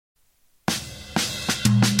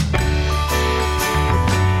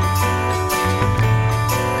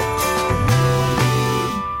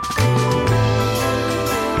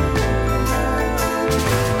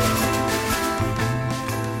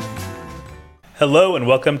Hello and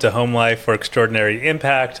welcome to Home Life for Extraordinary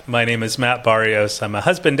Impact. My name is Matt Barrios. I'm a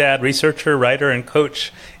husband, dad, researcher, writer, and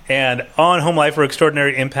coach. And on Home Life for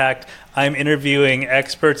Extraordinary Impact, I'm interviewing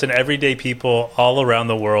experts and everyday people all around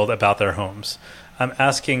the world about their homes. I'm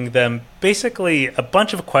asking them basically a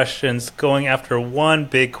bunch of questions going after one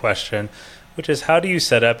big question, which is how do you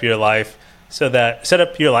set up your life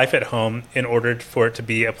at home in order for it to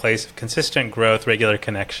be a place of consistent growth, regular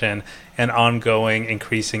connection, and ongoing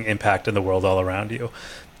increasing impact in the world all around you.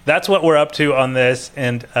 That's what we're up to on this,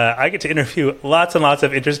 and I get to interview lots and lots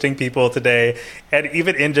of interesting people today, and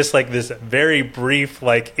even in just like this very brief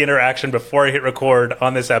interaction before I hit record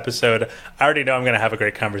on this episode, I already know I'm going to have a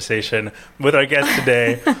great conversation with our guest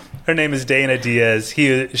today. Her name is Diaz.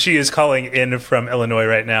 She is calling in from Illinois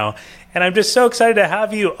right now. And I'm just so excited to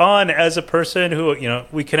have you on as a person who,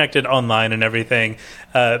 we connected online and everything,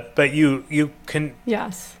 but you can,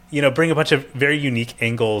 yes, bring a bunch of very unique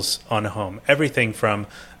angles on home. Everything from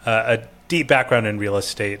a deep background in real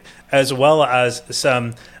estate, as well as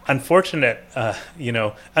some unfortunate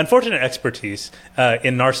expertise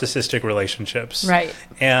in narcissistic relationships. Right.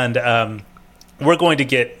 And we're going to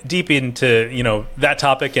get deep into, that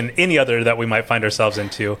topic and any other that we might find ourselves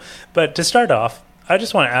into. But to start off, I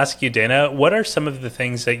just want to ask you, Dana, what are some of the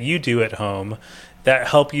things that you do at home that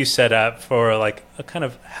help you set up for a kind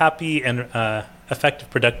of happy and effective,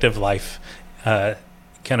 productive life kind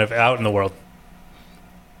of out in the world?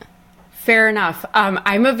 Fair enough.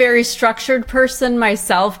 I'm a very structured person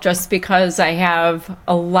myself, just because I have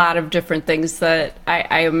a lot of different things that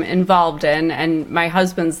I am involved in, and my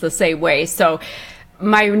husband's the same way. So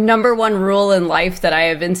my number one rule in life that I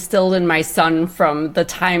have instilled in my son from the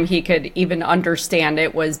time he could even understand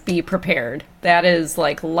it was be prepared. That is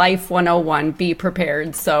like life 101, be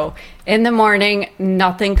prepared. So in the morning,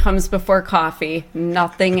 nothing comes before coffee,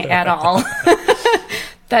 nothing at all.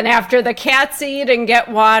 Then after the cats eat and get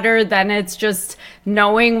water, then it's just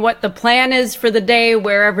knowing what the plan is for the day,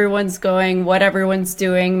 where everyone's going, what everyone's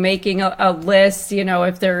doing, making a list,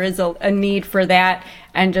 if there is a need for that,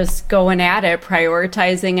 and just going at it,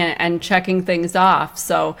 prioritizing and checking things off.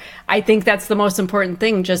 So I think that's the most important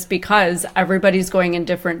thing, just because everybody's going in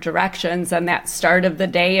different directions. And that start of the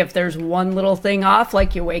day, if there's one little thing off,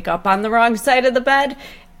 like you wake up on the wrong side of the bed,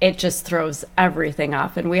 it just throws everything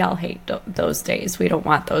off. And we all hate those days. We don't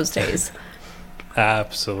want those days.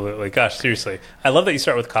 Absolutely. Gosh, seriously. I love that you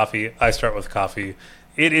start with coffee. I start with coffee.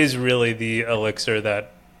 It is really the elixir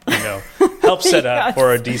that, helps set up Yes.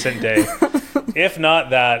 for a decent day. If not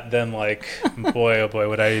that, then boy, oh boy,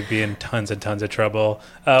 would I be in tons and tons of trouble.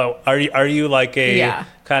 Are you like a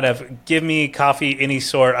kind of give me coffee any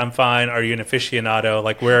sort, I'm fine? Are you an aficionado?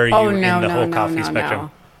 Where are you in the whole coffee spectrum?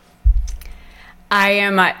 No. I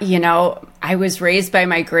am, I was raised by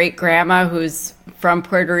my great grandma who's from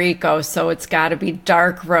Puerto Rico, so it's got to be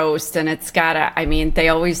dark roast, and it's got to, they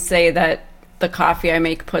always say that the coffee I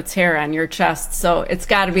make puts hair on your chest, so it's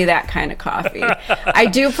got to be that kind of coffee. I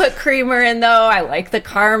do put creamer in, though. I like the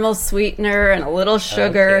caramel sweetener and a little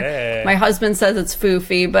sugar. Okay. My husband says it's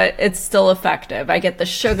foofy, but it's still effective. I get the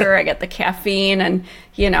sugar, I get the caffeine, and,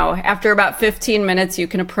 after about 15 minutes, you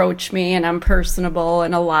can approach me, and I'm personable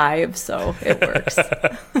and alive, so it works.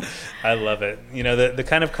 I love it. The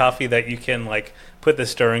kind of coffee that you can, put the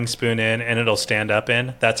stirring spoon in and it'll stand up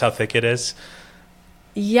in. That's how thick it is.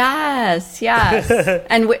 Yes.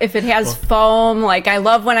 And if it has foam, I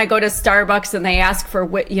love when I go to Starbucks and they ask for,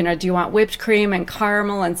 do you want whipped cream and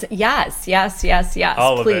caramel? And yes.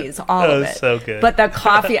 All please, of it. all of it. So good. But the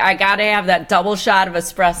coffee, I got to have that double shot of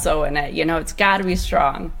espresso in it. It's got to be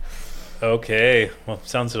strong. Okay. Well,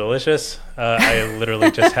 sounds delicious. I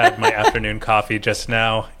literally just had my afternoon coffee just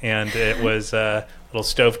now, and it was a little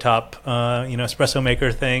stovetop, espresso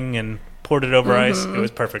maker thing, and poured it over ice. It was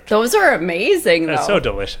perfect. Those are amazing, though. It's so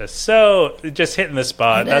delicious. So just hitting the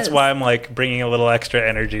spot. That's is. why I'm bringing a little extra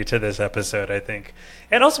energy to this episode, I think.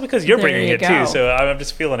 And also because you're bringing it too. So I'm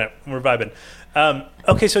just feeling it. We're vibing.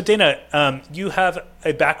 Okay, so Dana, you have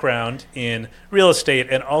a background in real estate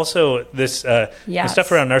and also this the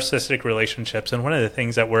stuff around narcissistic relationships. And one of the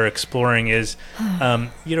things that we're exploring is,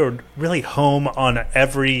 really home on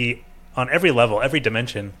every level, every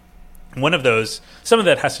dimension. One of those, some of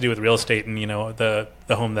that has to do with real estate and, the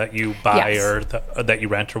home that you buy or that you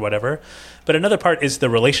rent or whatever. But another part is the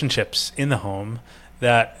relationships in the home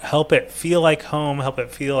that help it feel like home, help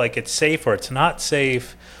it feel like it's safe or it's not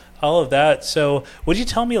safe, all of that. So would you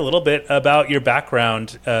tell me a little bit about your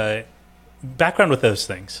background with those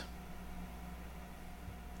things?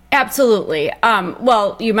 Absolutely.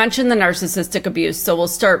 Well, you mentioned the narcissistic abuse, so we'll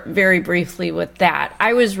start very briefly with that.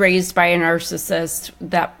 I was raised by a narcissist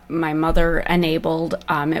that my mother enabled.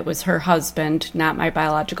 It was her husband, not my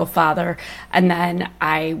biological father. And then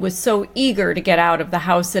I was so eager to get out of the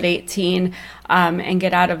house at 18 and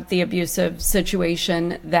get out of the abusive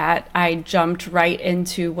situation that I jumped right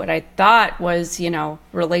into what I thought was,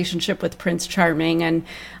 relationship with Prince Charming. And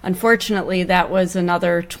unfortunately, that was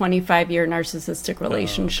another 25-year narcissistic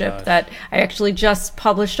relationship that I actually just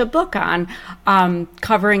published a book on,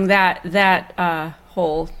 covering that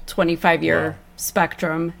whole 25-year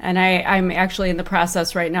spectrum. And I'm actually in the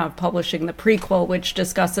process right now of publishing the prequel, which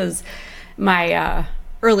discusses my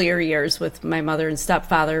earlier years with my mother and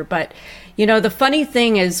stepfather. But, the funny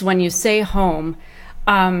thing is when you say home,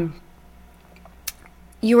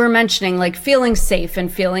 you were mentioning like feeling safe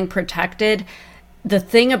and feeling protected. The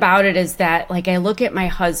thing about it is that, like, I look at my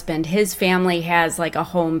husband, his family has like a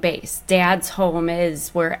home base. Dad's home is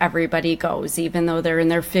where everybody goes, even though they're in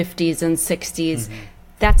their 50s and 60s. Mm-hmm.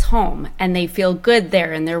 That's home, and they feel good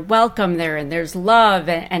there, and they're welcome there, and there's love,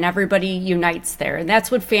 and everybody unites there. And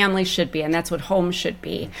that's what family should be, and that's what home should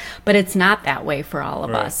be. But it's not that way for all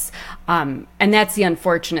of us. And that's the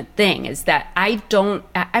unfortunate thing, is that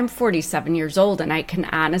I'm 47 years old, and I can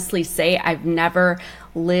honestly say I've never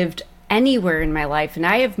lived anywhere in my life. And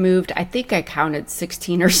I have moved, I think I counted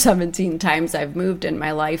 16 or 17 times I've moved in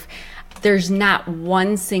my life. There's not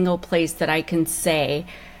one single place that I can say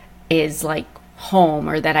is like home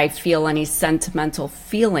or that I feel any sentimental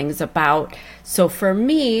feelings about. So for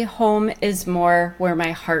me, home is more where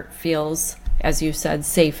my heart feels, as you said,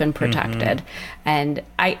 safe and protected. Mm-hmm. And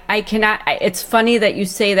I cannot, it's funny that you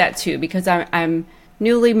say that too, because I'm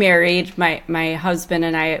newly married. My husband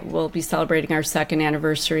and I will be celebrating our second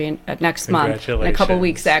anniversary next month, in a couple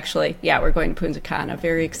weeks, actually. Yeah, we're going to Punta Cana.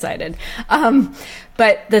 Very excited.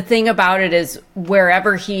 But the thing about it is,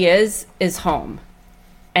 wherever he is home.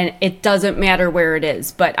 And it doesn't matter where it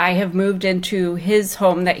is. But I have moved into his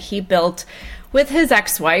home that he built with his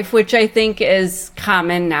ex-wife, which I think is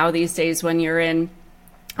common now these days when you're in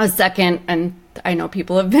a second, and I know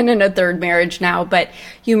people have been in a third marriage now, but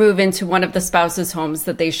you move into one of the spouse's homes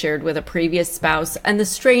that they shared with a previous spouse. And the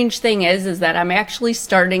strange thing is that I'm actually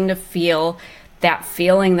starting to feel that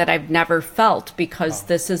feeling that I've never felt, because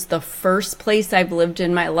this is the first place I've lived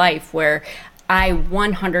in my life where I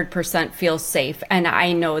 100% feel safe. And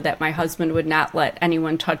I know that my husband would not let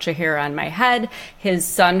anyone touch a hair on my head. His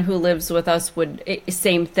son, who lives with us, would,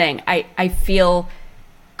 same thing. I feel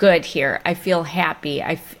good here. I feel happy.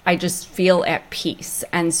 I just feel at peace.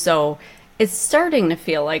 And so it's starting to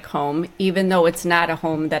feel like home, even though it's not a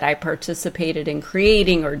home that I participated in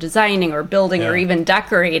creating or designing or building or even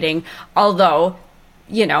decorating. Although,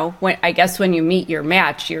 when you meet your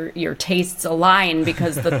match, your tastes align,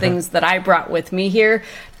 because the things that I brought with me here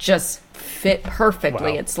just fit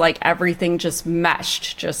perfectly. Wow. It's like everything just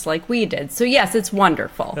meshed, just like we did. So yes, it's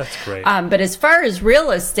wonderful. That's great. But as far as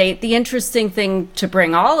real estate, the interesting thing to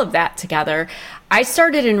bring all of that together, I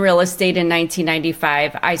started in real estate in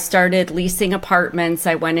 1995. I started leasing apartments.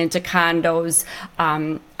 I went into condos.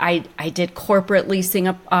 I did corporate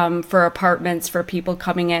leasing for apartments for people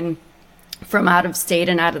coming in from out of state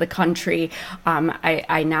and out of the country.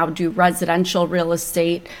 I now do residential real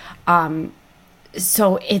estate.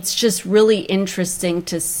 So it's just really interesting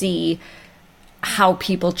to see how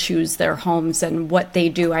people choose their homes and what they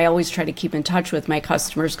do. I always try to keep in touch with my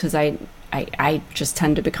customers, because I just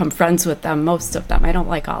tend to become friends with them, most of them. I don't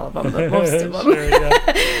like all of them, but most of them. Sure,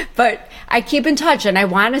 yeah. But I keep in touch, and I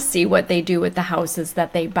want to see what they do with the houses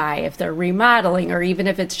that they buy, if they're remodeling, or even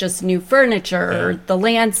if it's just new furniture or the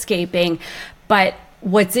landscaping. But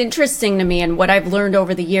what's interesting to me, and what I've learned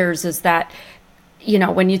over the years, is that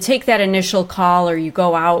when you take that initial call, or you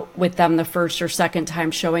go out with them the first or second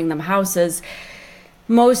time showing them houses,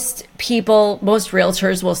 most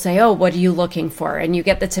realtors will say, "Oh, what are you looking for?" And you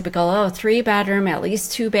get the typical, 3-bedroom, at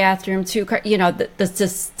least 2-bathroom, the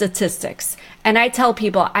statistics. And I tell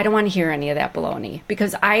people, I don't want to hear any of that baloney,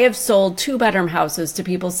 because I have sold 2-bedroom houses to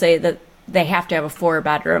people say that they have to have a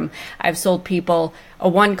 4-bedroom. I've sold people a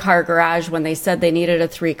 1-car garage when they said they needed a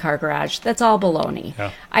 3-car garage. That's all baloney.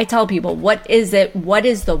 Yeah. I tell people, what is it? What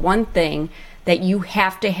is the one thing that you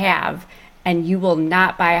have to have, and you will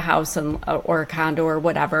not buy a house or a condo or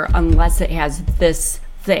whatever unless it has this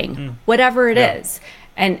thing, whatever it is.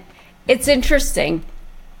 And it's interesting.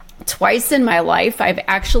 Twice in my life, I've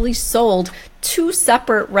actually sold 2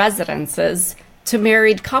 separate residences to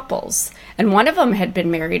married couples. And one of them had been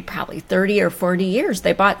married probably 30 or 40 years.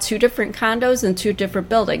 They bought 2 different condos in 2 different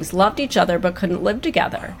buildings, loved each other, but couldn't live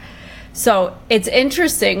together. So it's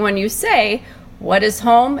interesting when you say, what is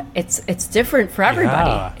home? It's different for everybody.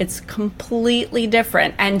 Yeah. It's completely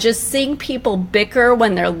different. And just seeing people bicker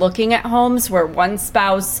when they're looking at homes where one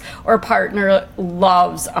spouse or partner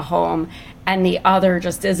loves a home and the other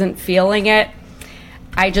just isn't feeling it,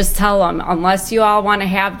 I just tell them, unless you all want to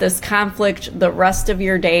have this conflict the rest of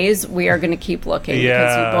your days, we are going to keep looking.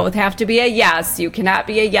 Because you both have to be a yes. You cannot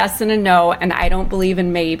be a yes and a no, and I don't believe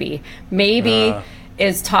in maybe. Maybe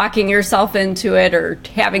is talking yourself into it or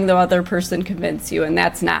having the other person convince you, and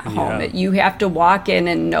that's not home. You have to walk in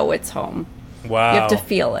and know it's home. Wow. You have to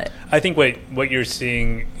feel it. I think what you're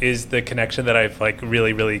seeing is the connection that I've like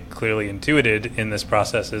really, really clearly intuited in this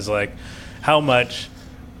process is like how much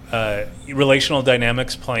relational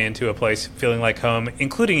dynamics play into a place feeling like home,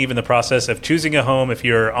 including even the process of choosing a home if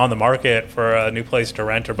you're on the market for a new place to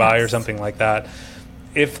rent or buy or something like that.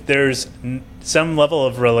 If there's some level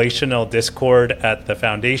of relational discord at the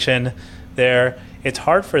foundation there, it's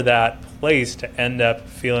hard for that place to end up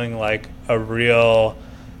feeling like a real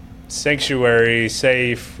sanctuary,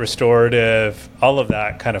 safe, restorative, all of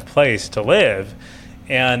that kind of place to live.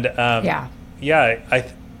 And now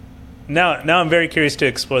I'm very curious to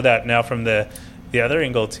explore that now from the other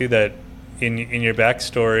angle too, that in your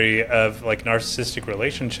backstory of like narcissistic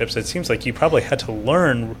relationships, it seems like you probably had to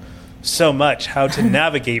learn so much how to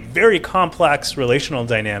navigate very complex relational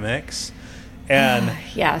dynamics. And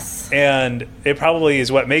yes, and it probably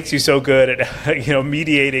is what makes you so good at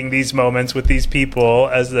mediating these moments with these people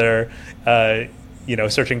as they're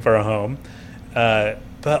searching for a home.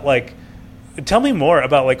 But like, tell me more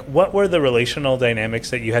about like what were the relational dynamics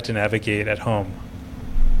that you had to navigate at home?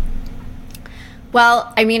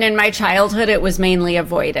 Well, I mean, in my childhood, it was mainly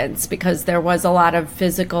avoidance because there was a lot of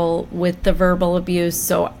physical with the verbal abuse.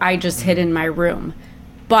 So I just hid in my room.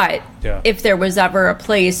 But if there was ever a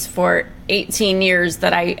place for 18 years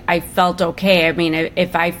that I felt okay, I mean,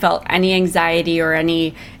 if I felt any anxiety or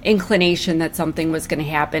any inclination that something was going to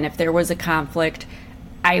happen, if there was a conflict,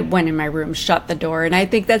 I went in my room, shut the door. And I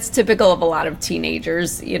think that's typical of a lot of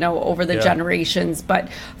teenagers, over the generations. But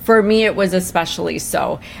for me, it was especially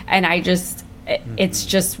so. And it's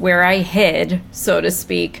just where I hid, so to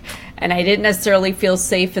speak. And I didn't necessarily feel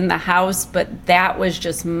safe in the house, but that was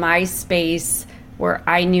just my space where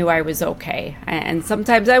I knew I was okay. And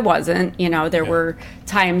sometimes I wasn't. There were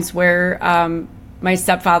times where my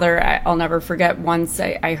stepfather, I'll never forget, once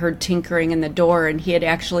I heard tinkering in the door, and he had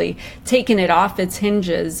actually taken it off its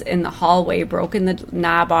hinges in the hallway, broken the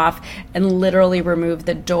knob off, and literally removed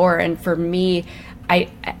the door. And for me,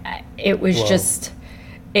 it was just...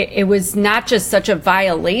 It was not just such a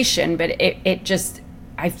violation, but it just,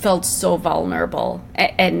 I felt so vulnerable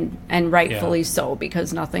and rightfully so,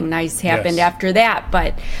 because nothing nice happened after that.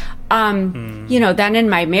 But, then in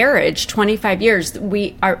my marriage, 25 years,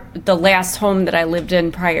 the last home that I lived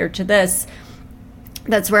in prior to this,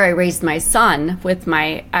 that's where I raised my son with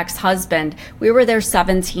my ex-husband. We were there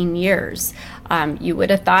 17 years. You would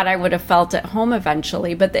have thought I would have felt at home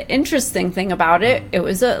eventually. But the interesting thing about it, it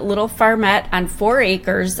was a little farmette on 4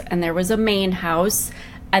 acres, and there was a main house,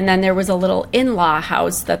 and then there was a little in-law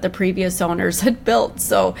house that the previous owners had built.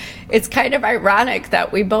 So it's kind of ironic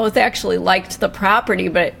that we both actually liked the property,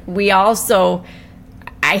 but we also...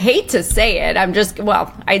 I hate to say it.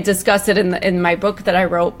 I discuss it in my book that I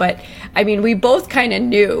wrote, but I mean, we both kind of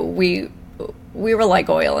knew we were like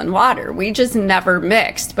oil and water. We just never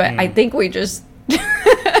mixed, but I think we just,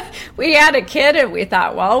 we had a kid and we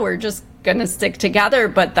thought, well, we're just going to stick together.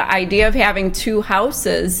 But the idea of having 2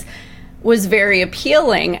 houses was very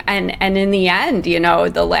appealing. And in the end,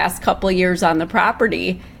 the last couple of years on the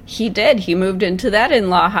property, he moved into that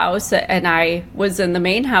in-law house, and I was in the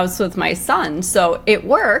main house with my son. So it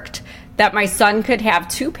worked that my son could have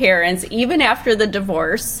 2 parents. Even after the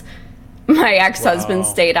divorce, my ex-husband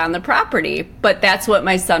stayed on the property, but that's what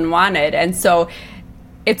my son wanted. And so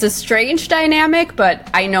it's a strange dynamic, but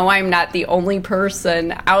I know I'm not the only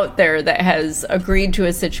person out there that has agreed to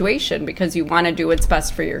a situation, because you want to do what's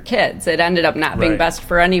best for your kids. It ended up not being best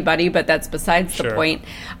for anybody, but that's besides the point.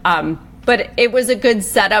 But it was a good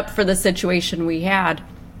setup for the situation we had.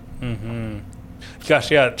 Mm-hmm.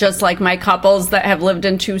 Gosh, yeah. Just like my couples that have lived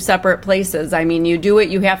in 2 separate places. I mean, you do what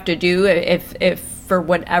you have to do if for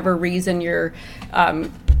whatever reason you're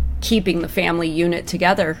keeping the family unit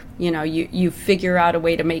together. You figure out a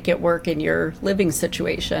way to make it work in your living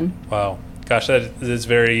situation. Wow. Gosh, that is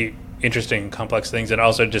very interesting, complex things. And I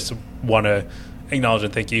also just want to acknowledge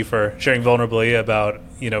and thank you for sharing vulnerably about,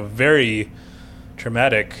 very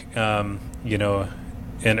traumatic, and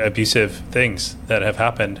abusive things that have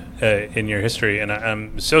happened in your history. And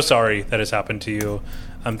I'm so sorry that has happened to you.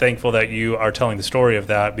 I'm thankful that you are telling the story of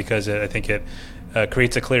that, because I think it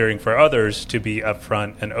creates a clearing for others to be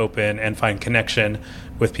upfront and open and find connection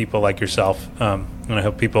with people like yourself. And I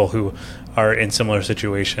hope people who are in similar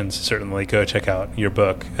situations certainly go check out your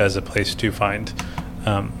book as a place to find,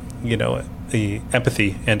 the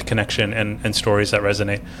empathy and connection and stories that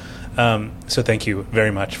resonate. So thank you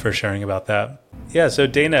very much for sharing about that. Yeah, so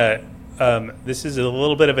Dana, this is a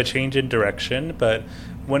little bit of a change in direction, but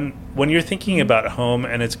when you're thinking about home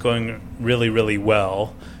and it's going really, really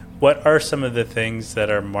well, what are some of the things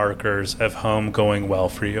that are markers of home going well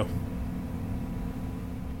for you?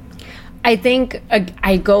 I think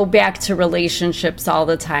I go back to relationships all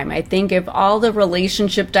the time. I think if all the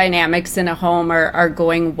relationship dynamics in a home are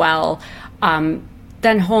going well,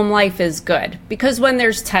 then home life is good. Because when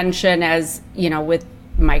there's tension, as you know, with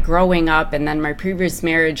my growing up and then my previous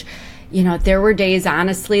marriage, there were days,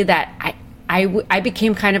 honestly, that I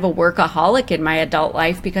became kind of a workaholic in my adult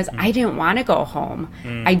life because I didn't want to go home.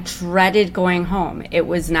 I dreaded going home. It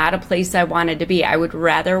was not a place I wanted to be. I would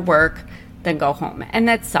rather work than go home. And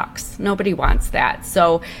that sucks. Nobody wants that.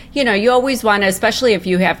 So, you always want to, especially if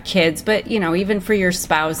you have kids, but, even for your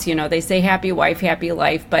spouse, they say happy wife, happy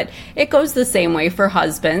life, but it goes the same way for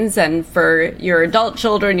husbands and for your adult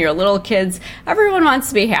children, your little kids. Everyone wants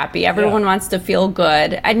to be happy. Everyone wants to feel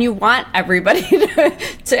good. And you want everybody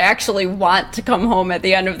to actually want to come home at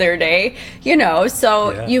the end of their day,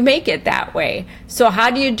 so you make it that way. So how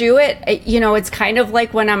do you do it? It's kind of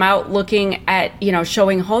like when I'm out looking at,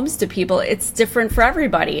 showing homes to people. It's different for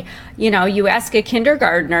everybody. You ask a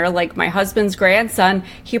kindergartner, like my husband's grandson,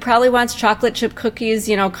 he probably wants chocolate chip cookies,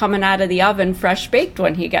 coming out of the oven, fresh baked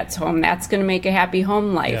when he gets home. That's going to make a happy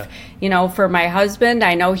home life. Yeah. For my husband,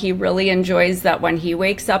 I know he really enjoys that when he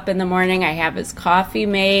wakes up in the morning, I have his coffee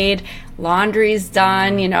made, laundry's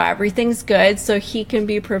done, everything's good so he can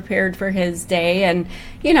be prepared for his day. And,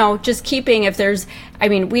 just keeping,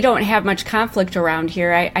 we don't have much conflict around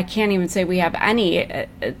here. I can't even say we have any,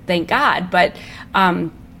 thank God. But, I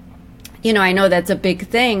know that's a big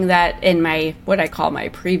thing that in what I call my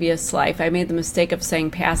previous life, I made the mistake of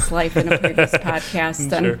saying past life in a previous podcast.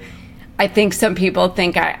 Sure. And I think some people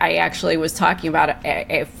think I actually was talking about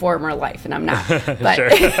a former life, and I'm not.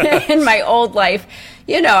 But in my old life,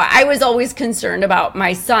 I was always concerned about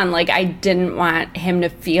my son. Like, I didn't want him to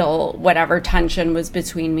feel whatever tension was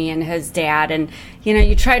between me and his dad. And,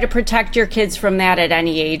 you try to protect your kids from that at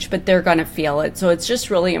any age, but they're going to feel it. So it's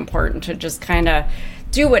just really important to just kind of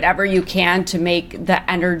do whatever you can to make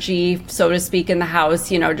the energy, so to speak, in the house,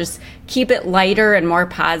 just keep it lighter and more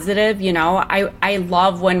positive. I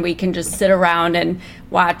love when we can just sit around and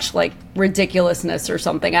watch like ridiculousness or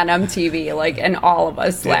something on MTV, and all of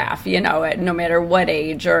us laugh, no matter what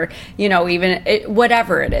age or,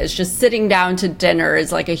 whatever it is. Just sitting down to dinner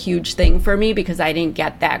is like a huge thing for me because I didn't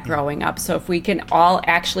get that growing up. So if we can all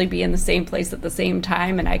actually be in the same place at the same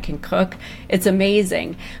time and I can cook, it's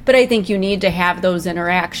amazing. But I think you need to have those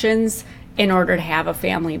interactions in order to have a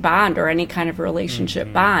family bond or any kind of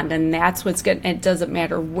relationship bond. And that's what's good. It doesn't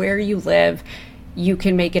matter where you live. You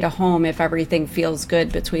can make it a home if everything feels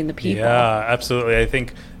good between the people. Yeah, absolutely. I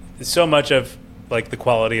think so much of the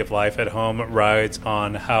quality of life at home rides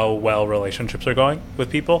on how well relationships are going with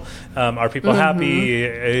people. Are people happy?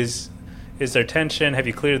 Is there tension? Have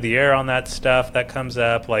you cleared the air on that stuff that comes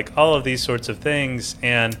up? All of these sorts of things.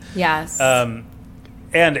 And yes.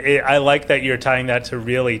 I like that you're tying that to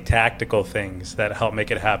really tactical things that help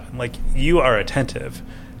make it happen. You are attentive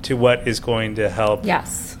to what is going to help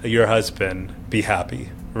your husband be happy,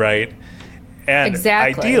 right? And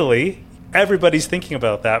exactly. Ideally, everybody's thinking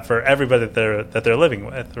about that for everybody that they're living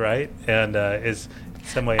with, right? And is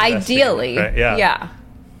some way ideally, right? Yeah.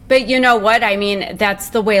 But you know what? That's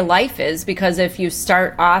the way life is, because if you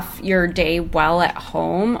start off your day well at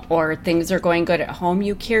home or things are going good at home,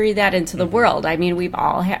 you carry that into the world. We've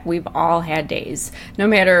all had days, no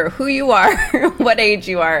matter who you are, what age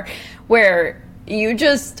you are, where you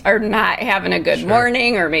just are not having a good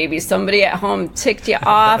morning, or maybe somebody at home ticked you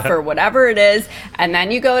off or whatever it is, and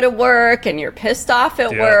then you go to work and you're pissed off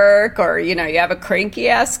at work, or you have a cranky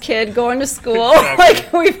ass kid going to school.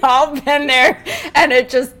 Exactly. We've all been there, and it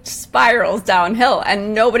just spirals downhill,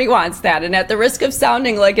 and nobody wants that. And at the risk of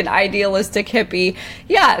sounding like an idealistic hippie,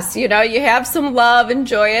 yes, you have some love and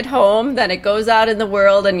joy at home, then it goes out in the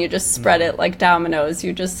world and you just spread it like dominoes.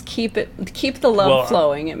 You just keep the love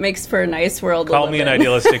flowing. It makes for a nice world. Call me an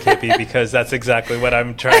idealistic hippie, because that's exactly what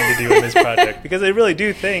I'm trying to do in this project. Because I really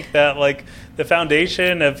do think that the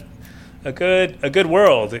foundation of a good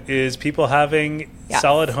world is people having Yes.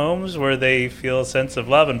 solid homes where they feel a sense of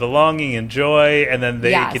love and belonging and joy, and then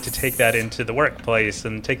they Yes. get to take that into the workplace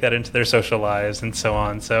and take that into their social lives and so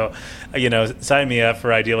on. So, sign me up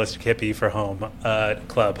for Idealistic Hippie for Home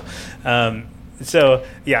club. So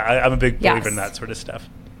yeah, I'm a big believer in that sort of stuff.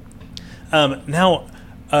 Now,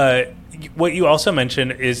 what you also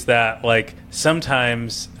mentioned is that like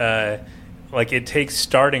sometimes like it takes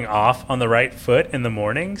starting off on the right foot in the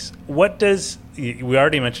mornings. We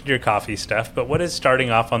already mentioned your coffee stuff, but what does starting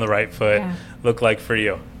off on the right foot look like for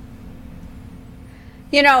you?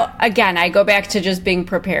 Again, I go back to just being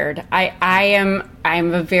prepared.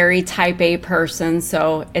 I'm a very type A person,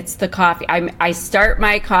 so it's the coffee. I start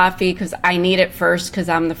my coffee because I need it first because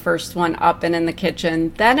I'm the first one up and in the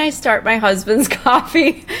kitchen. Then I start my husband's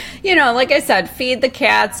coffee. Like I said, feed the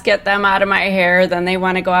cats, get them out of my hair. Then they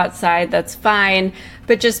want to go outside. That's fine.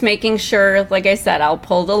 But just making sure, like I said, I'll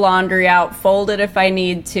pull the laundry out, fold it if I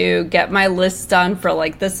need to, get my list done for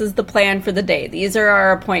like, this is the plan for the day. These are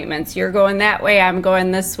our appointments. You're going that way. I'm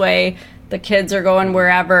going this way. The kids are going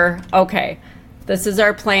wherever. Okay, this is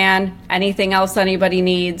our plan. Anything else anybody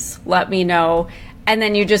needs, let me know. And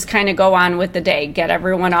then you just kind of go on with the day. Get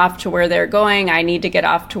everyone off to where they're going. I need to get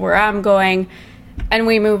off to where I'm going. And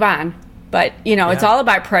we move on. But, it's all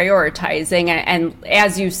about prioritizing. And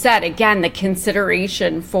as you said, again, the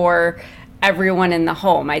consideration for everyone in the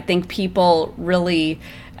home. I think people really,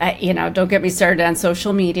 don't get me started on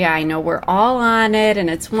social media. I know we're all on it and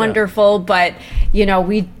it's wonderful. But,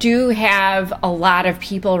 we do have a lot of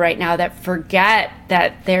people right now that forget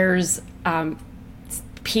that there's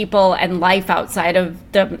people and life outside of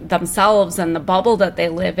themselves and the bubble that they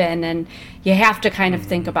live in, and you have to kind of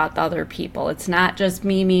think about the other people. It's not just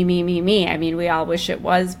me. I mean, we all wish it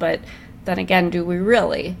was, but then again, do we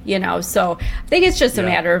really? So I think it's just a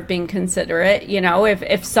matter of being considerate.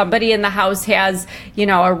 If somebody in the house has,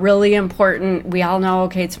 a really important, we all know,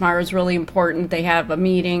 okay, tomorrow's really important. They have a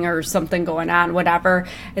meeting or something going on, whatever.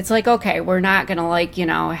 It's like, okay, we're not going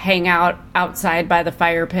to hang out outside by the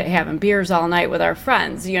fire pit having beers all night with our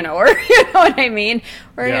friends, or you know what I mean?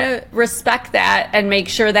 We're going to respect that and make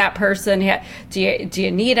sure that person, do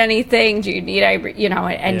you need anything? Do you need,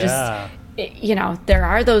 just, there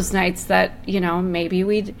are those nights that, maybe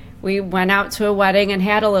we went out to a wedding and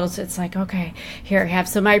had a little, it's like, okay, here, have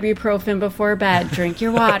some ibuprofen before bed, drink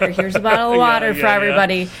your water. Here's a bottle of water for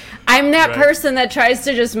everybody. I'm that person that tries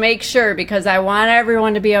to just make sure because I want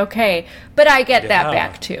everyone to be okay. But I get that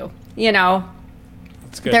back too,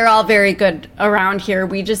 They're all very good around here.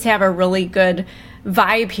 We just have a really good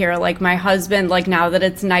vibe here. Like my husband, like now that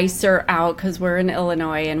it's nicer out because we're in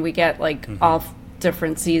Illinois and we get like all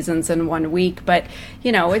different seasons in 1 week, but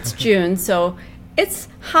it's June, so it's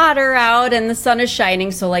hotter out and the sun is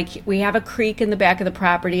shining, so like we have a creek in the back of the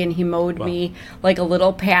property and he mowed me like a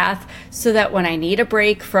little path so that when I need a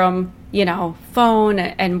break from phone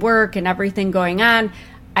and work and everything going on,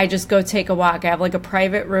 I just go take a walk. I have like a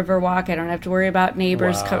private river walk. I don't have to worry about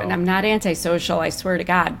neighbors coming. I'm not antisocial, I swear to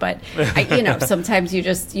God. But, sometimes you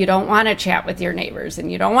don't want to chat with your neighbors and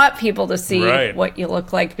you don't want people to see what you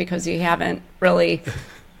look like because you haven't really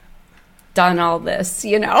done all this, So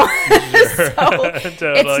it's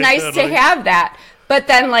nice to have that. But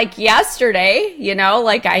then like yesterday,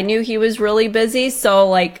 like I knew he was really busy. So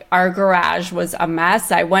like our garage was a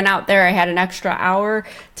mess. I went out there. I had an extra hour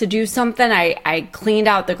to do something. I cleaned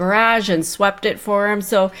out the garage and swept it for him.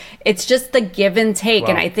 So it's just the give and take.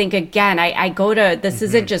 And I think, again, I go to, this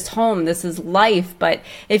isn't just home, this is life. But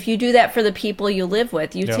if you do that for the people you live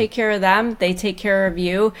with, you take care of them, they take care of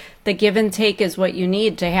you. The give and take is what you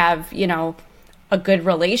need to have, a good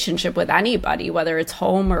relationship with anybody, whether it's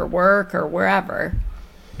home or work or wherever.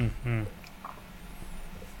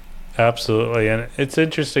 Absolutely. And it's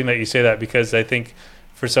interesting that you say that because I think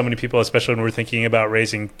for so many people, especially when we're thinking about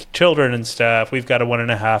raising children and stuff, we've got a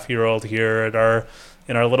 1.5-year-old here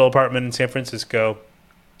in our little apartment in San Francisco.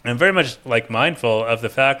 And I'm very much like mindful of the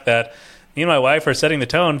fact that me and my wife are setting the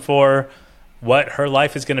tone for what her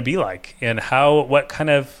life is going to be like and what kind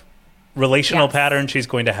of relational pattern she's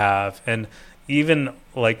going to have. And even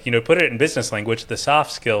like, put it in business language, the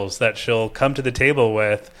soft skills that she'll come to the table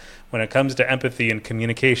with when it comes to empathy and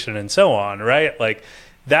communication and so on, right? Like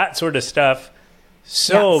that sort of stuff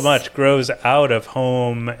so much grows out of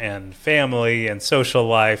home and family and social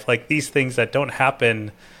life, like these things that don't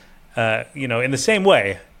happen, in the same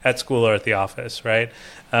way at school or at the office, right?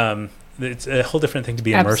 It's a whole different thing to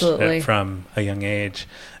be immersed in it from a young age.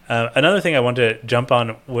 Another thing I want to jump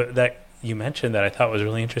on that you mentioned that I thought was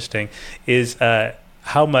really interesting is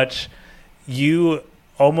how much you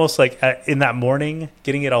almost like in that morning,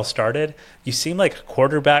 getting it all started, you seem like a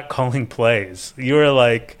quarterback calling plays. You're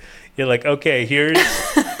like, okay,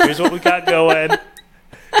 here's what we got going.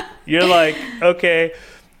 You're like, okay,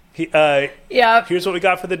 here's what we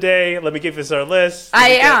got for the day. Let me give us our list.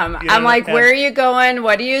 I'm like, where are you going?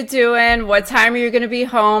 What are you doing? What time are you going to be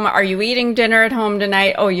home? Are you eating dinner at home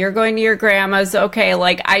tonight? Oh, you're going to your grandma's. Okay.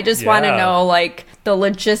 Like, I just want to know like the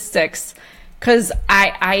logistics, because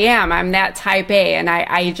I'm that type A, and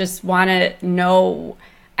I just want to know.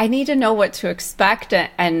 I need to know what to expect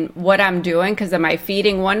and what I'm doing, because am I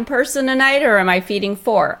feeding one person a night or am I feeding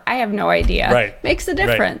 4? I have no idea. Right. Makes a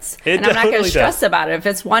difference. Right. And I'm not going to stress about it. If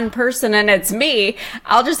it's one person and it's me,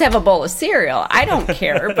 I'll just have a bowl of cereal. I don't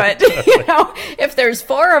care. But, if there's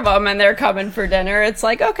 4 of them and they're coming for dinner, it's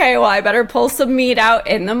like, okay, well, I better pull some meat out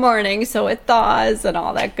in the morning so it thaws and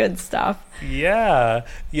all that good stuff. Yeah.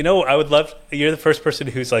 I would love, you're the first person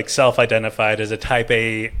who's like self-identified as a type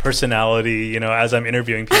A personality, as I'm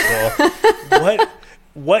interviewing people.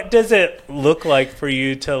 What does it look like for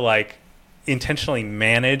you to like intentionally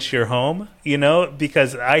manage your home?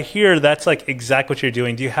 Because I hear that's like exactly what you're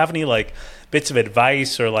doing. Do you have any like bits of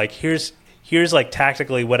advice, or like, here's like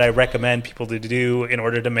tactically what I recommend people to do in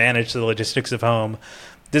order to manage the logistics of home?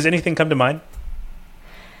 Does anything come to mind?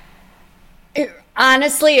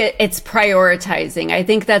 Honestly, it's prioritizing. I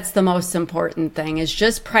think that's the most important thing, is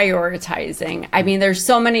just prioritizing. I mean, there's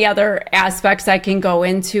so many other aspects I can go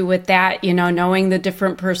into with that, knowing the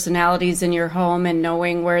different personalities in your home and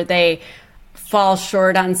knowing where they fall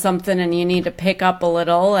short on something and you need to pick up a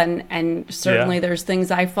little. And certainly there's things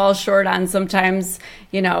I fall short on sometimes,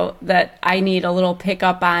 that I need a little pick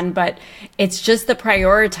up on, but it's just the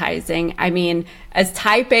prioritizing. I mean, as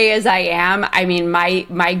type A as I am, I mean,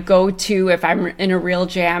 my go-to if I'm in a real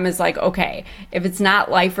jam is like, okay, if it's not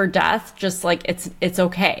life or death, just like it's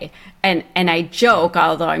okay. And I joke,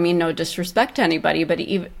 although I mean no disrespect to anybody, but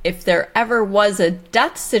even if there ever was a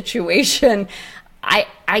death situation,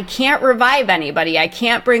 I can't revive anybody. I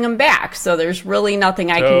can't bring them back. So there's really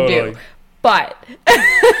nothing I can do. But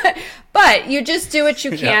you just do what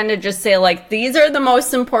you can to just say, like, these are the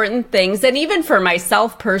most important things. And even for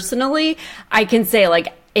myself personally, I can say,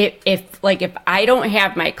 like, if I don't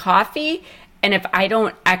have my coffee and if I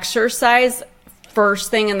don't exercise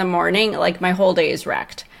first thing in the morning, like, my whole day is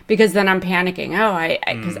wrecked. Because then I'm panicking.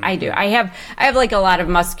 Because I do. I have like a lot of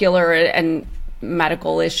muscular and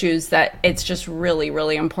medical issues that it's just really,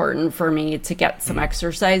 really important for me to get some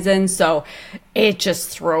exercise in. So it just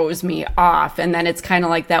throws me off. And then it's kind of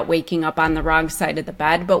like that waking up on the wrong side of the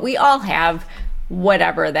bed. But we all have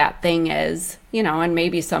whatever that thing is, and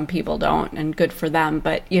maybe some people don't, and good for them.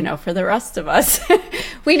 But, for the rest of us,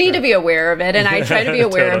 we need to be aware of it. And I try to be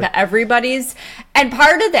aware of everybody's. And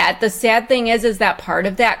part of that, the sad thing is that part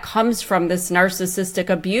of that comes from this narcissistic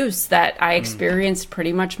abuse that I experienced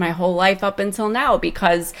pretty much my whole life up until now.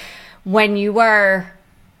 Because when you are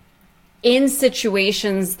in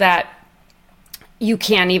situations that you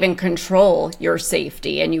can't even control your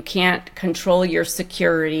safety and you can't control your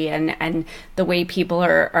security and the way people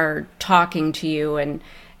are talking to you and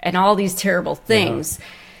all these terrible things,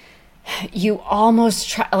 you almost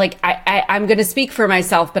try, like, I'm going to speak for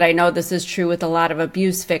myself, but I know this is true with a lot of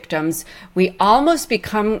abuse victims. We almost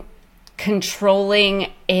become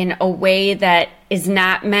controlling in a way that is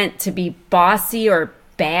not meant to be bossy or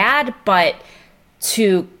bad, but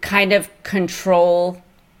to kind of control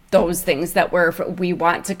those things that we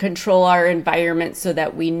want to control our environment so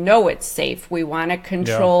that we know it's safe. We want to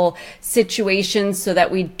control situations so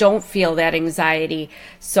that we don't feel that anxiety.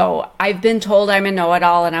 So I've been told I'm a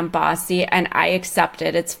know-it-all and I'm bossy, and I accept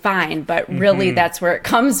it. It's fine. But really that's where it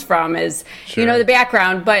comes from is, the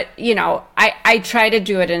background. But, I try to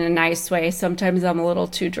do it in a nice way. Sometimes I'm a little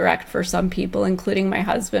too direct for some people, including my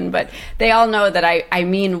husband, but they all know that I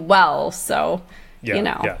mean well. So,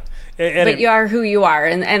 but you are who you are,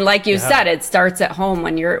 and like you said, it starts at home.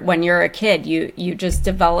 When you're a kid, you just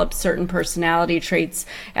develop certain personality traits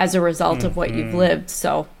as a result of what you've lived.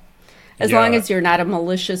 So as long as you're not a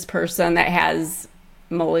malicious person that has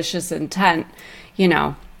malicious intent,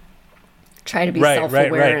 try to be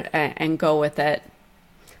self-aware and go with it.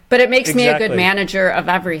 But it makes me a good manager of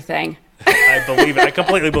everything. I believe it. I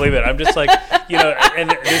completely believe it. I'm just like, and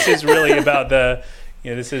this is really about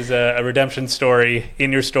this is a redemption story.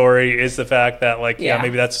 In your story is the fact that, like,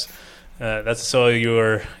 maybe that's the soil you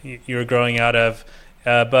were growing out of.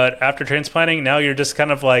 But after transplanting, now you're just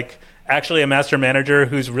kind of like actually a master manager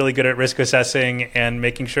who's really good at risk assessing and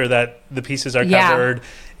making sure that the pieces are covered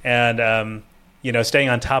and, staying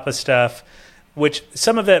on top of stuff, which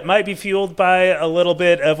some of it might be fueled by a little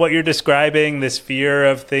bit of what you're describing, this fear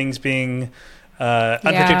of things being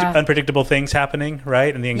unpredictable things happening,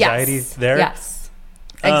 right? And the anxiety there. Yes,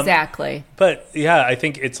 exactly. But yeah, I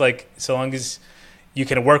think it's like, so long as you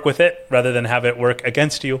can work with it rather than have it work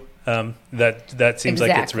against you, that seems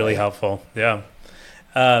like it's really helpful. Yeah.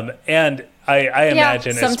 And I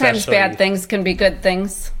imagine sometimes bad things can be good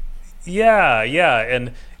things. Yeah.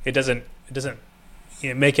 And it doesn't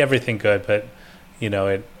make everything good, but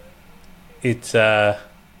it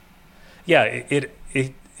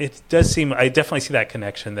does seem, I definitely see that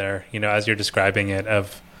connection there, as you're describing it,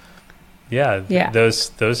 of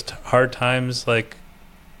those hard times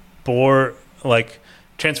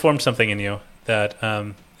transform something in you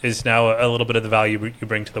that is now a little bit of the value you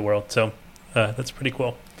bring to the world. So that's pretty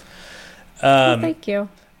cool. Thank you.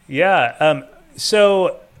 Yeah.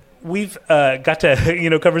 So we've got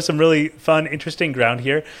to cover some really fun, interesting ground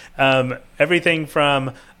here. Everything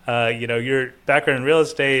from your background in real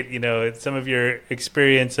estate, some of your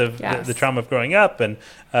experience of the trauma of growing up, and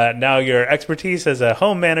now your expertise as a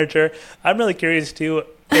home manager. I'm really curious too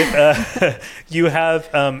if you have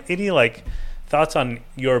any thoughts on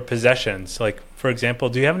your possessions. Like, for example,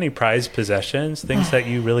 do you have any prized possessions, things that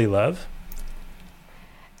you really love?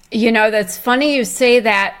 That's funny you say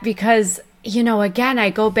that because, again, I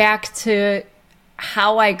go back to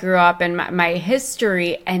how I grew up and my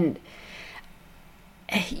history, and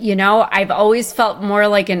I've always felt more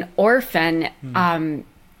like an orphan. I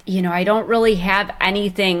don't really have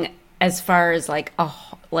anything as far as like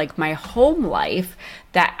my home life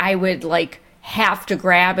that I would have to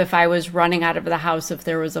grab if I was running out of the house if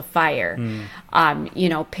there was a fire.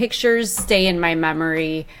 Pictures stay in my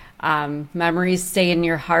memory. Memories stay in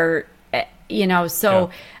your heart.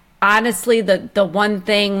 Honestly, the one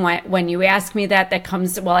thing when you ask me that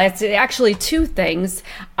comes, it's actually two things.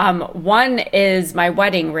 One is my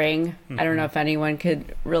wedding ring. I don't know if anyone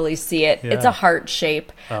could really see it. It's a heart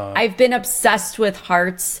shape. I've been obsessed with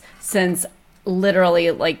hearts since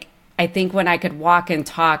literally I think when I could walk and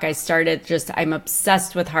talk, I'm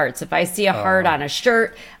obsessed with hearts. If I see a heart on a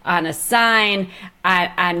shirt, on a sign,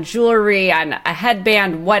 on jewelry, on a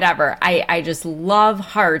headband, whatever, I just love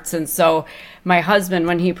hearts. And so my husband,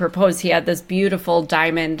 when he proposed, he had this beautiful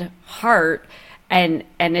diamond heart. And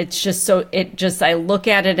it's just I look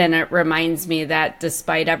at it and it reminds me that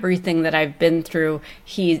despite everything that I've been through,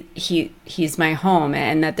 he's my home,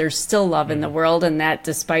 and that there's still love in the world, and that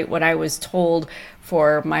despite what I was told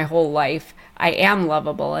for my whole life, I am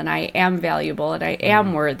lovable and I am valuable and I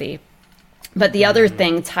am worthy. But the other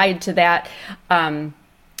thing tied to that, I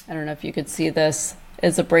don't know if you could see this,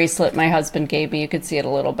 is a bracelet my husband gave me. You could see it a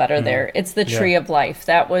little better there. It's the Tree of Life.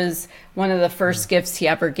 That was one of the first gifts he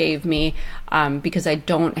ever gave me, because I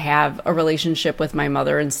don't have a relationship with my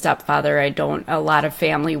mother and stepfather. A lot of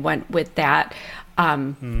family went with that.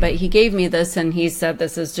 But he gave me this, and he said,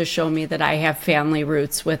 this is to show me that I have family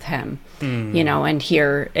roots with him, and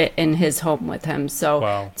here in his home with him.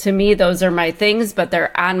 So to me, those are my things, but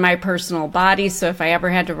they're on my personal body. So if I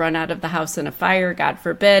ever had to run out of the house in a fire, God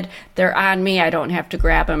forbid, they're on me. I don't have to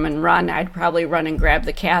grab them and run. I'd probably run and grab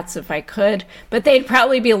the cats if I could, but they'd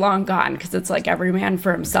probably be long gone, because it's like every man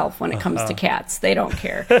for himself when it comes to cats. They don't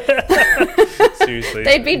care. Seriously.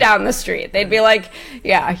 They'd be down the street. They'd be like,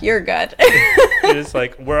 yeah, you're good. It's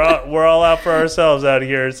like, we're all out for ourselves out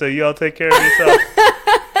here, so you all take care of yourself.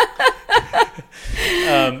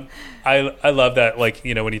 I love that, when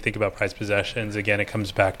you think about prized possessions, again, it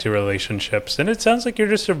comes back to relationships. And it sounds like you're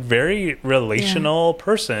just a very relational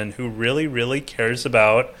person who really, really cares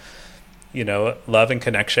about, love and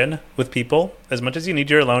connection with people as much as you need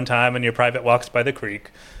your alone time and your private walks by the creek.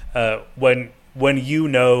 When you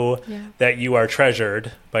know that you are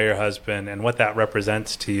treasured by your husband and what that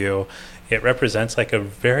represents to you, it represents a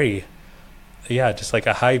very, just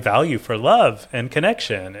a high value for love and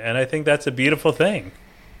connection. And I think that's a beautiful thing.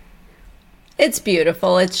 It's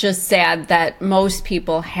beautiful. It's just sad that most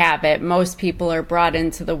people have it. Most people are brought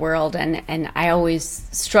into the world. And I always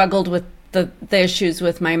struggled with the issues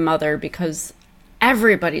with my mother, because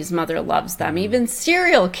everybody's mother loves them. Even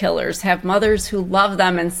serial killers have mothers who love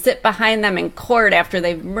them and sit behind them in court after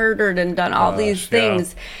they've murdered and done all these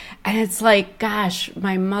things. And it's like, gosh,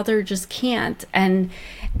 my mother just can't. And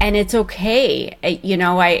it's okay.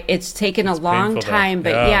 It's taken a long time,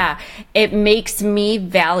 but it makes me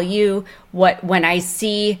value when I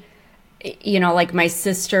see, my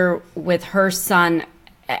sister with her son.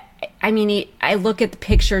 I look at the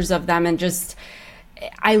pictures of them and just,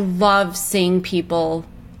 I love seeing people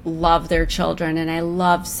love their children, and I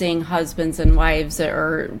love seeing husbands and wives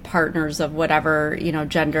or partners of whatever,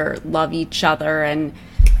 gender love each other. And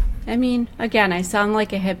again, I sound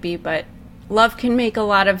like a hippie, but love can make a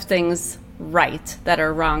lot of things right that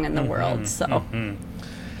are wrong in the world. So,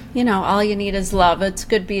 all you need is love. It's a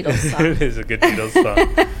good Beatles song. It is a good Beatles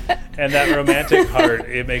song. And that romantic heart,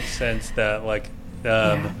 it makes sense that, like,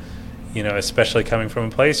 especially coming from a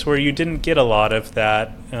place where you didn't get a lot of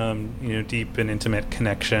that, deep and intimate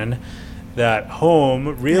connection, that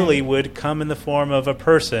home really would come in the form of a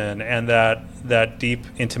person, and that deep,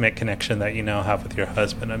 intimate connection that you now have with your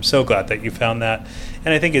husband. I'm so glad that you found that.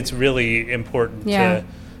 And I think it's really important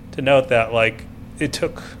to note that, like, it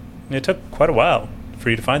took quite a while for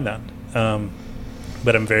you to find that.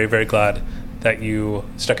 But I'm very, very glad that you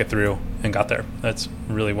stuck it through and got there. That's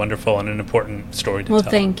really wonderful and an important story to tell. Well,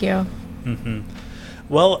 thank you.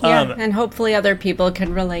 Well, and hopefully other people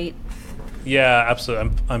can relate. Yeah,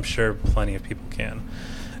 absolutely. I'm sure plenty of people can.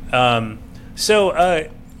 So,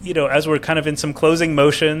 as we're kind of in some closing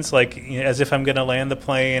motions, like, as if I'm going to land the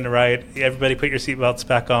plane, right? Everybody put your seatbelts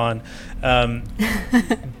back on.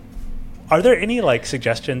 Are there any, like,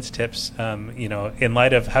 suggestions, tips, in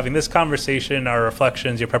light of having this conversation, our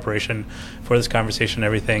reflections, your preparation for this conversation,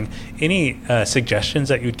 everything, any suggestions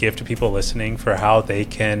that you'd give to people listening for how they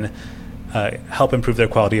can help improve their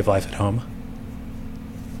quality of life at home?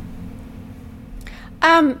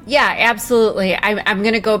 Yeah, absolutely. I'm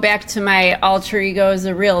going to go back to my alter ego as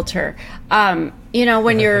a realtor.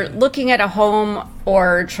 When you're looking at a home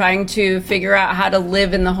or trying to figure out how to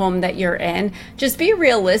live in the home that you're in, just be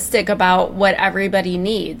realistic about what everybody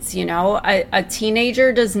needs. A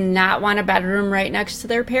teenager does not want a bedroom right next to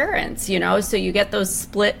their parents, so you get those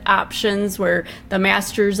split options where the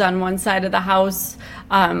master's on one side of the house,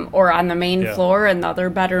 or on the main floor, and the other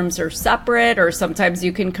bedrooms are separate, or sometimes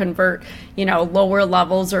you can convert, lower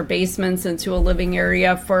levels or basements into a living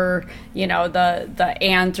area for, the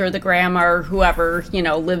aunt or the grandma or whoever,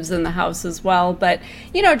 lives in the house as well. But,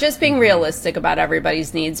 just being realistic about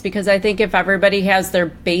everybody's needs, because I think if everybody has their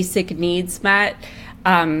basic needs met,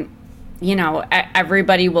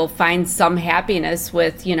 everybody will find some happiness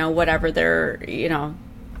with, whatever they're,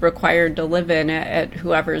 required to live in at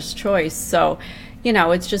whoever's choice. So,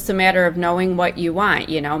 it's just a matter of knowing what you want.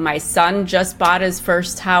 My son just bought his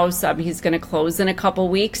first house. He's going to close in a couple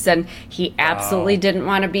weeks, and he absolutely didn't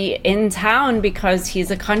want to be in town because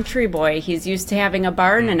he's a country boy. He's used to having a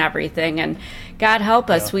barn and everything. And God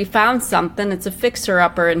help us, we found something. It's a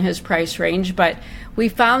fixer-upper in his price range, but we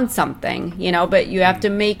found something, but you have to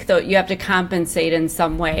you have to compensate in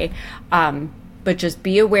some way. But just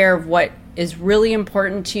be aware of what is really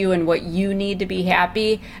important to you and what you need to be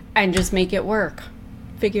happy, and just make it work.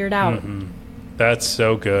 Figure it out. That's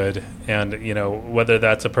so good. And, whether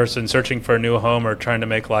that's a person searching for a new home or trying to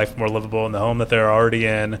make life more livable in the home that they're already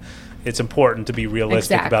in, it's important to be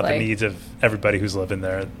realistic about the needs of everybody who's living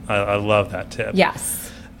there. I love that tip.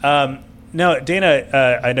 Yes. Now,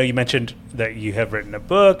 Dana, I know you mentioned that you have written a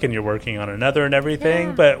book and you're working on another and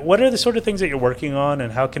everything, but what are the sort of things that you're working on,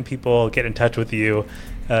 and how can people get in touch with you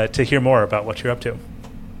to hear more about what you're up to?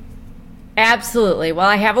 Absolutely. Well,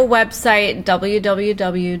 I have a website,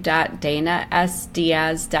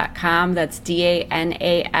 www.danasdiaz.com. That's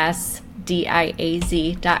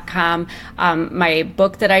DANASDIAZ.com. My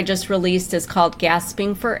book that I just released is called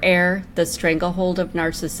Gasping for Air, The Stranglehold of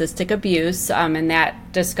Narcissistic Abuse, and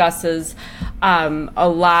that discusses a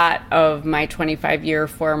lot of my 25-year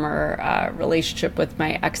former relationship with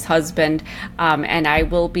my ex-husband, and I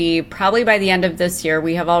will be, probably by the end of this year,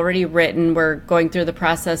 we're going through the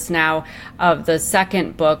process now of the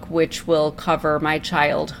second book, which will cover my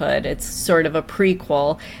childhood. It's sort of a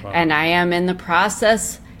prequel, and I am in the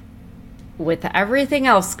process, with everything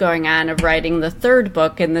else going on, of writing the third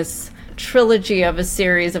book in this trilogy of a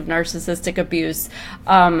series of narcissistic abuse,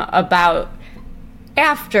 about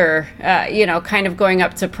after, kind of going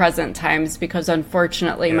up to present times, because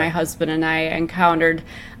unfortunately my husband and I encountered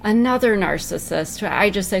another narcissist. I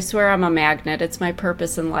swear I'm a magnet. It's my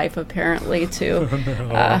purpose in life, apparently, to,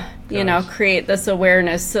 create this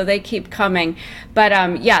awareness. So they keep coming.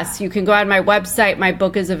 But yes, you can go on my website. My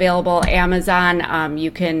book is available Amazon. You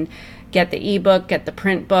can get the ebook, get the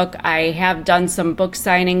print book. I have done some book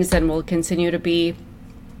signings and will continue to be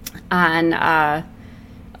on a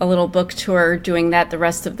little book tour, doing that the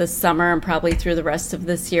rest of this summer and probably through the rest of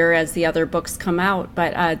this year as the other books come out.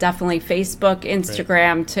 But definitely Facebook,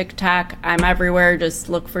 Instagram, TikTok. I'm everywhere. Just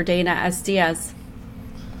look for Dana S. Diaz.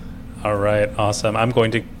 All right. Awesome. I'm going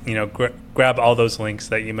to, grab all those links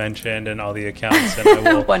that you mentioned and all the accounts, and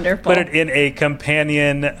I will Wonderful. Put it in a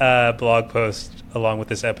companion blog post along with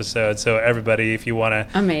this episode. So everybody, if you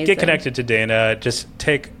want to get connected to Dana, just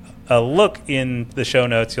take a look in the show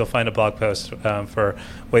notes. You'll find a blog post for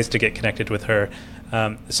ways to get connected with her.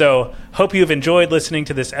 So hope you've enjoyed listening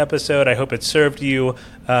to this episode. I hope it served you.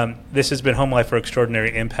 This has been Home Life for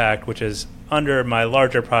Extraordinary Impact, which is under my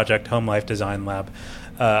larger project, Home Life Design Lab.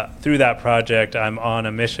 Through that project, I'm on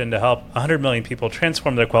a mission to help 100 million people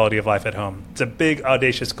transform their quality of life at home. It's a big,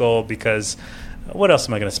 audacious goal because what else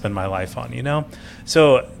am I going to spend my life on, you know?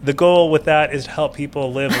 So the goal with that is to help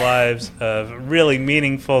people live lives of really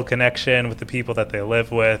meaningful connection with the people that they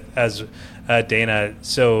live with, as Dana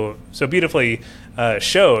so beautifully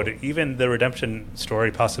showed, even the redemption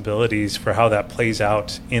story possibilities for how that plays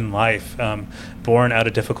out in life, born out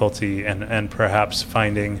of difficulty and perhaps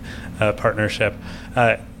finding a partnership.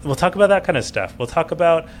 We'll talk about that kind of stuff. We'll talk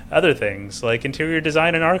about other things like interior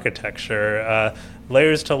design and architecture,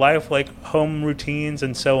 layers to life like home routines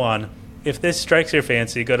and so on. If this strikes your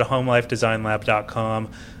fancy, go to homelifedesignlab.com,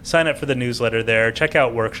 sign up for the newsletter there, check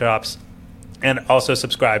out workshops, and also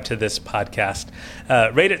subscribe to this podcast.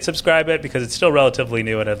 Rate it, subscribe it, because it's still relatively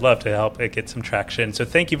new and I'd love to help it get some traction. So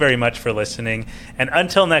thank you very much for listening. And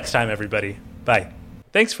until next time, everybody, bye.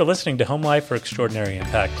 Thanks for listening to Home Life for Extraordinary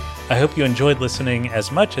Impact. I hope you enjoyed listening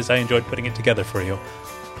as much as I enjoyed putting it together for you.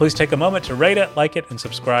 Please take a moment to rate it, like it, and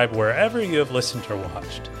subscribe wherever you have listened or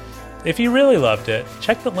watched. If you really loved it,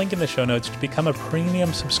 check the link in the show notes to become a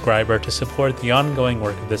premium subscriber to support the ongoing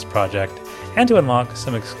work of this project and to unlock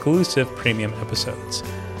some exclusive premium episodes.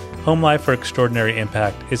 Home Life for Extraordinary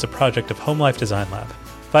Impact is a project of Home Life Design Lab.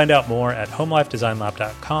 Find out more at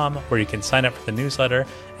homelifedesignlab.com, where you can sign up for the newsletter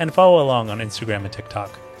and follow along on Instagram and TikTok.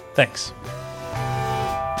 Thanks.